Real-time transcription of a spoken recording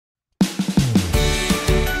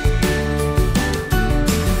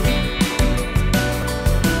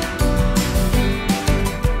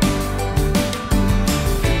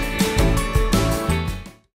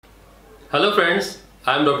Hello friends,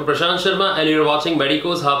 I am Dr. Prashant Sharma and you are watching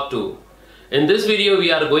Medicos Hub 2. In this video we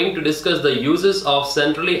are going to discuss the uses of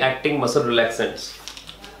centrally acting muscle relaxants.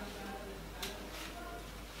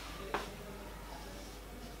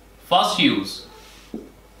 First use.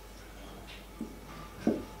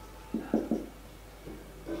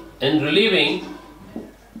 In relieving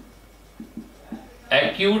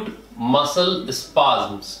acute muscle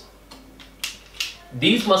spasms.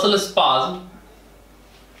 These muscle spasms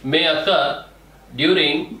may occur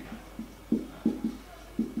during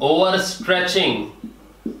overstretching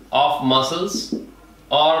of muscles,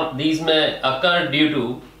 or these may occur due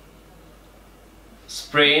to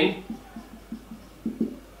sprain,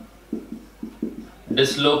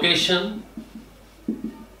 dislocation,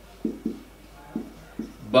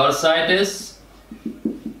 bursitis,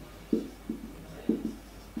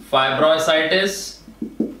 fibrositis,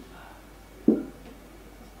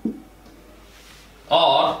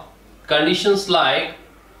 or conditions like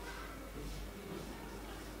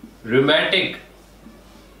rheumatic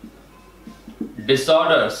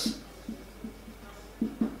disorders,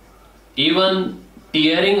 even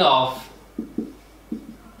tearing of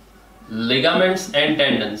ligaments and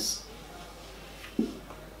tendons.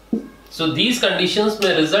 So these conditions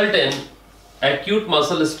may result in acute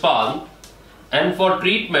muscle spasm, and for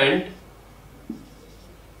treatment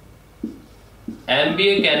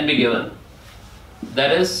MBA can be given,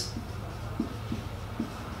 that is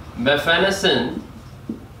mefenacin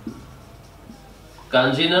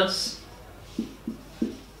congeners,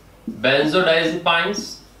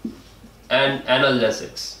 benzodiazepines and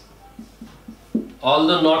analgesics.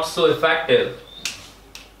 Although not so effective.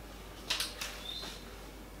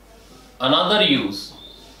 Another use,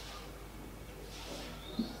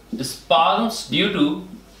 spasms due to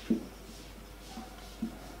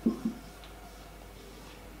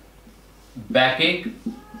backache,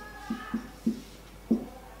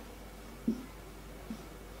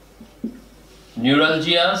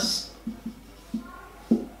 neuralgias,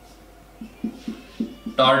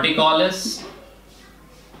 torticollis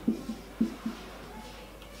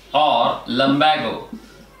or lumbago.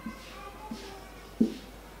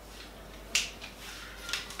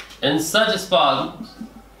 In such spasms,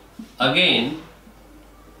 again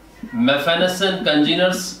mefenacin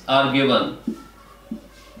congeners are given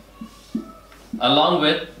along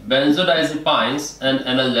with benzodiazepines and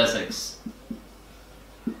analgesics.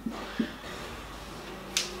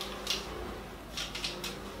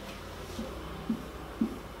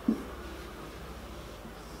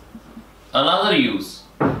 Another use,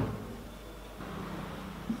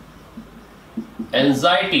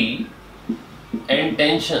 anxiety and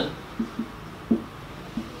tension.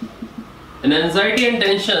 In anxiety and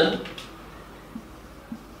tension,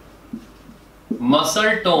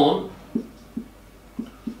 muscle tone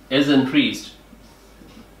is increased.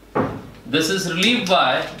 This is relieved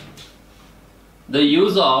by the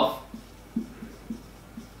use of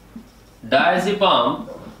diazepam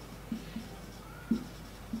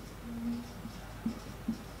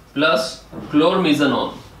plus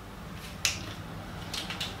chlormazepine.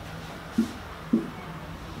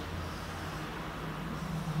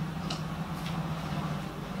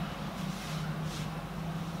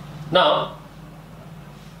 Now,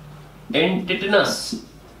 in tetanus,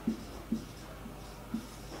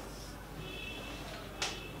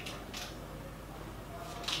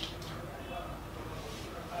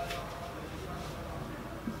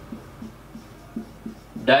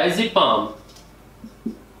 diazepam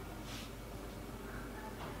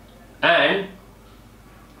and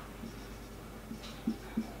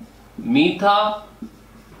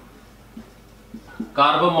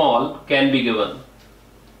methacarbamol can be given,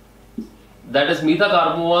 that is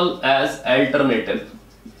methacarbamol as alternative.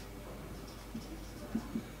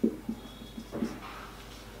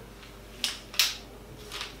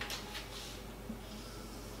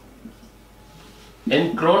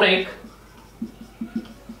 In chronic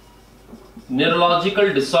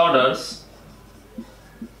neurological disorders,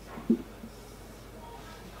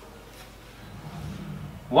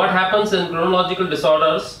 what happens in neurological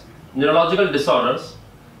disorders,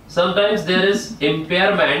 sometimes there is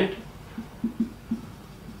impairment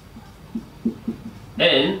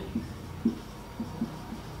in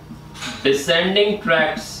descending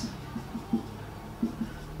tracts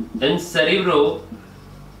in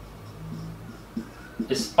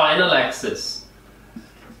cerebro-spinal axis,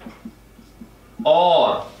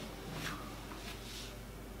 or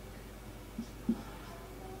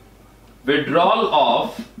withdrawal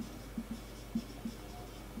of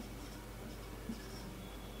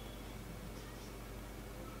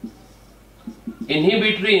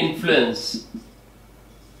inhibitory influence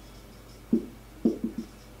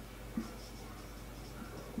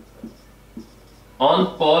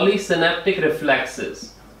on polysynaptic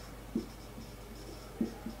reflexes,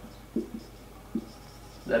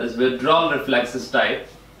 that is withdrawal reflexes type.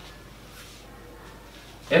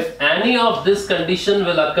 If any of this condition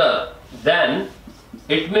will occur, then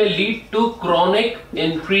it may lead to chronic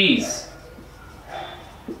increase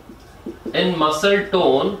in muscle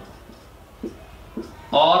tone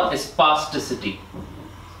or spasticity.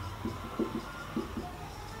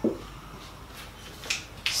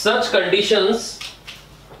 Such conditions,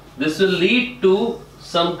 this will lead to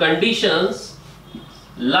some conditions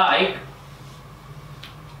like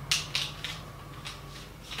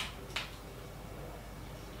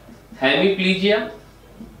hemiplegia,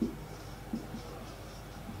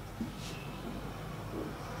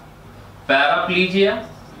 paraplegia,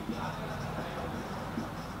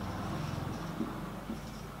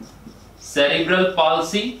 cerebral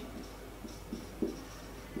palsy,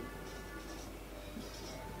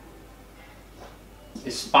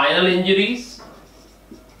 spinal injuries,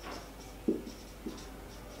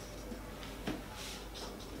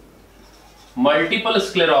 multiple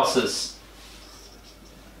sclerosis,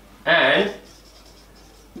 and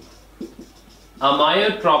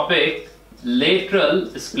amyotrophic lateral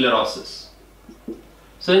sclerosis.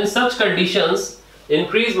 So in such conditions,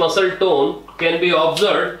 increased muscle tone can be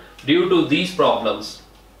observed due to these problems.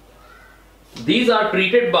 These are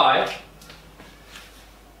treated by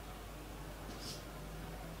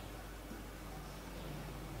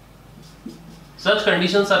such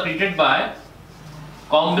conditions are treated by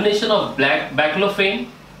combination of baclofen,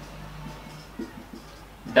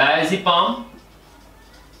 diazepam,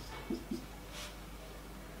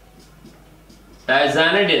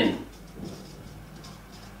 tizanidine,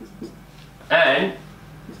 and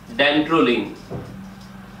dantrolene.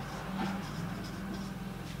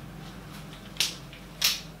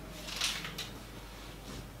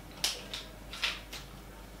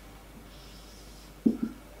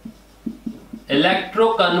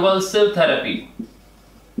 Electroconvulsive therapy.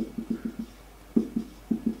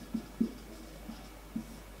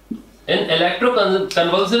 In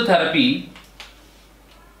electroconvulsive therapy,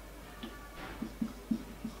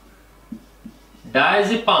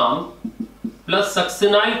 diazepam plus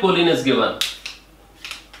succinylcholine is given.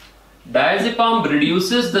 Diazepam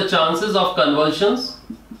reduces the chances of convulsions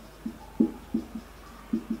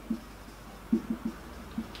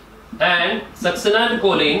and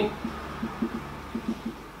succinylcholine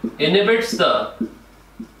inhibits the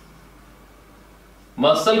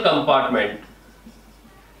muscle compartment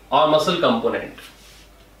or muscle component.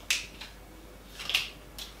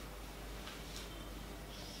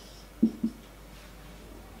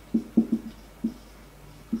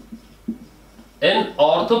 In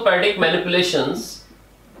orthopedic manipulations,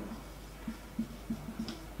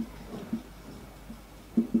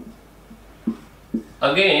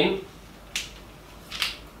 again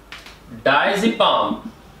diazepam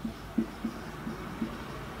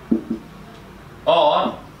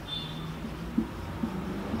or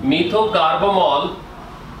methocarbamol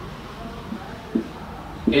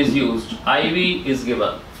is used, IV is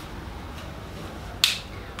given.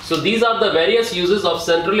 So these are the various uses of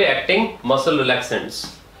centrally acting muscle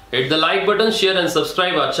relaxants. Hit the like button, share and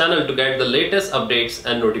subscribe our channel to get the latest updates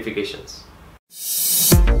and notifications.